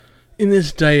In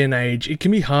this day and age, it can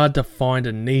be hard to find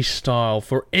a niche style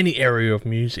for any area of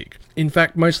music. In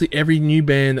fact, mostly every new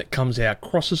band that comes out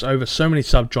crosses over so many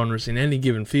subgenres in any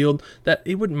given field that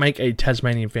it would make a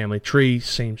Tasmanian family tree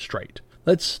seem straight.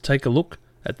 Let's take a look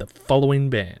at the following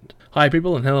band. Hi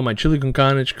people, and hello my Chili Con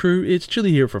Carnage crew. It's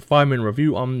Chili here for a 5-minute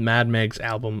review on Mad Meg's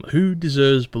album Who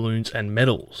Deserves Balloons and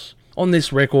Medals. On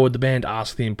this record, the band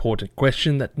asked the important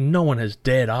question that no one has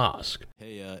dared ask.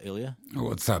 Hey, Ilya?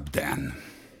 What's up, Dan?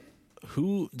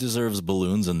 Who deserves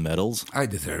balloons and medals? I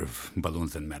deserve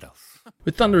balloons and medals.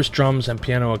 With thunderous drums and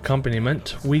piano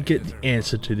accompaniment, we get the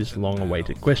answer to this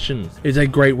long-awaited question. It's a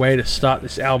great way to start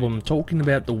this album talking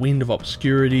about the wind of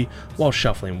obscurity while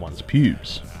shuffling one's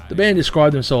pubes. The band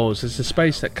describe themselves as the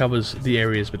space that covers the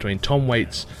areas between Tom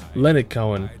Waits, Leonard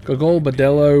Cohen, Gogol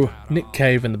Bordello, Nick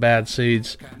Cave and the Bad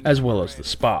Seeds, as well as the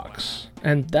Sparks.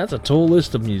 And that's a tall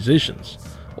list of musicians.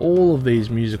 All of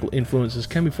these musical influences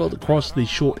can be felt across the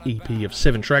short EP of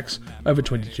 7 tracks over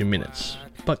 22 minutes.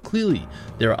 But clearly,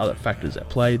 there are other factors at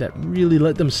play that really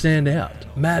let them stand out.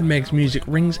 Mad Meg's music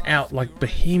rings out like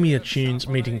Bohemia tunes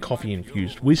meeting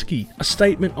coffee-infused whiskey, a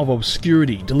statement of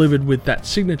obscurity delivered with that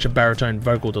signature baritone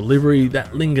vocal delivery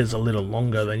that lingers a little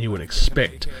longer than you would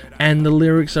expect, and the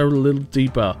lyrics are a little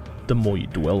deeper the more you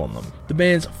dwell on them. The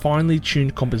band's finely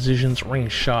tuned compositions ring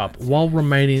sharp while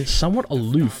remaining somewhat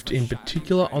aloof, in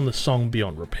particular on the song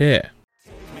Beyond Repair.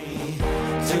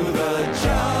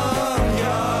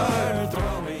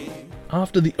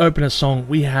 After the opener song,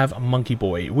 we have Monkey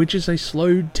Boy, which is a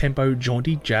slow-tempo,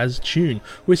 jaunty jazz tune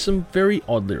with some very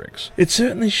odd lyrics. It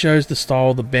certainly shows the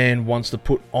style the band wants to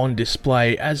put on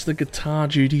display as the guitar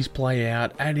duties play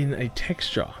out, adding a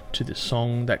texture to this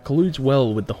song that colludes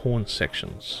well with the horn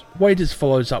sections. Waiters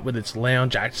follows up with its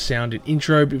lounge act sounding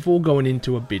intro before going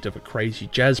into a bit of a crazy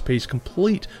jazz piece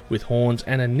complete with horns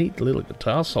and a neat little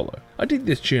guitar solo. I dig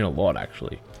this tune a lot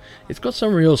actually. It's got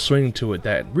some real swing to it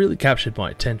that really captured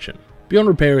my attention. Beyond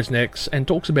Repair is next and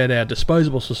talks about our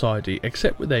disposable society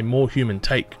except with a more human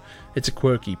take. It's a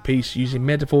quirky piece using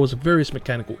metaphors of various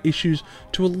mechanical issues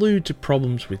to allude to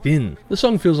problems within. The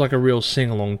song feels like a real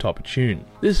sing-along type of tune.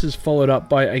 This is followed up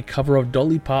by a cover of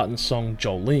Dolly Parton's song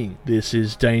Jolene. This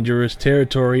is dangerous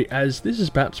territory as this is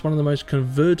perhaps one of the most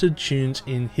converted tunes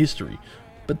in history.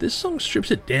 But this song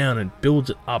strips it down and builds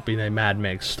it up in a Mad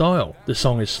Meg style. The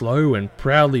song is slow and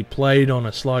proudly played on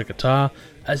a slide guitar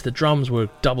as the drums work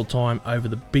double time over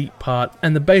the beat part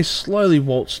and the bass slowly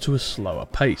waltz to a slower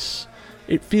pace.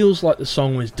 It feels like the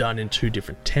song was done in 2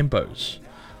 different tempos.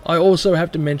 I also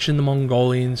have to mention the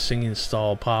Mongolian singing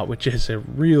style part, which is a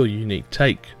real unique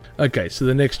take. Okay, so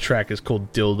the next track is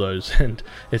called Dildos, and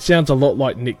it sounds a lot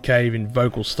like Nick Cave in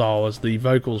vocal style as the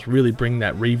vocals really bring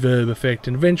that reverb effect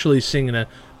and eventually sing in a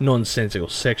nonsensical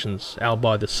sections,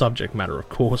 albeit the subject matter of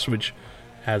course, which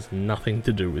has nothing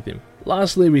to do with him.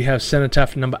 Lastly, we have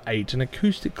Cenotaph number 8, an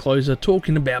acoustic closer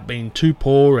talking about being too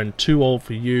poor and too old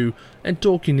for you, and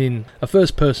talking in a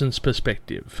first person's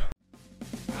perspective.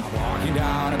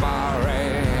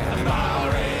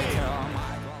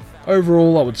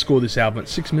 Overall, I would score this album at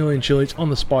 6 million chilies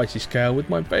on the spicy scale, with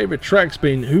my favourite tracks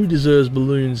being Who Deserves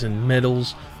Balloons and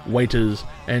Medals, Waiters,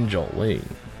 and Jolene.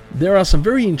 There are some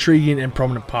very intriguing and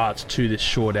prominent parts to this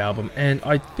short album, and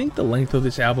I think the length of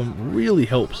this album really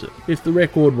helps it. If the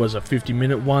record was a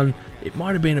 50-minute one, it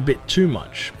might have been a bit too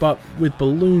much, but with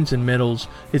Balloons and Medals,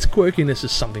 its quirkiness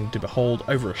is something to behold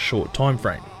over a short time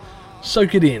frame.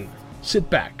 Soak it in, sit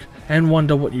back, and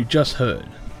wonder what you just heard.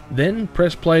 Then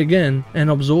press play again and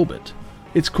absorb it.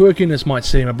 Its quirkiness might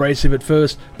seem abrasive at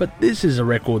first, but this is a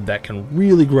record that can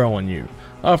really grow on you.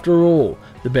 After all,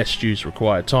 the best stews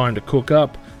require time to cook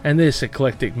up, and this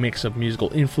eclectic mix of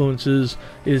musical influences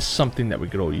is something that we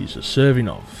could all use a serving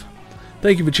of.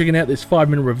 Thank you for checking out this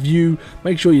 5-minute review.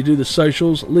 Make sure you do the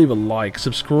socials, leave a like,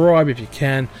 subscribe if you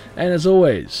can, and as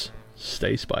always,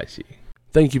 stay spicy.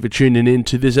 Thank you for tuning in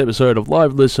to this episode of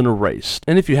Live Listen Erased.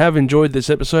 And if you have enjoyed this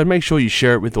episode, make sure you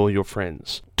share it with all your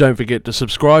friends. Don't forget to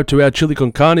subscribe to our Chili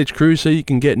Con Carnage crew so you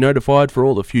can get notified for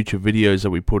all the future videos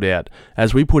that we put out,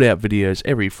 as we put out videos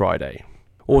every Friday.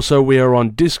 Also, we are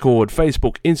on Discord,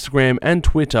 Facebook, Instagram, and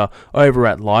Twitter over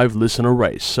at Live Listen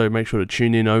Erased, so make sure to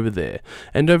tune in over there.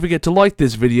 And don't forget to like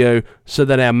this video so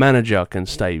that our manager can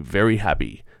stay very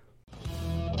happy.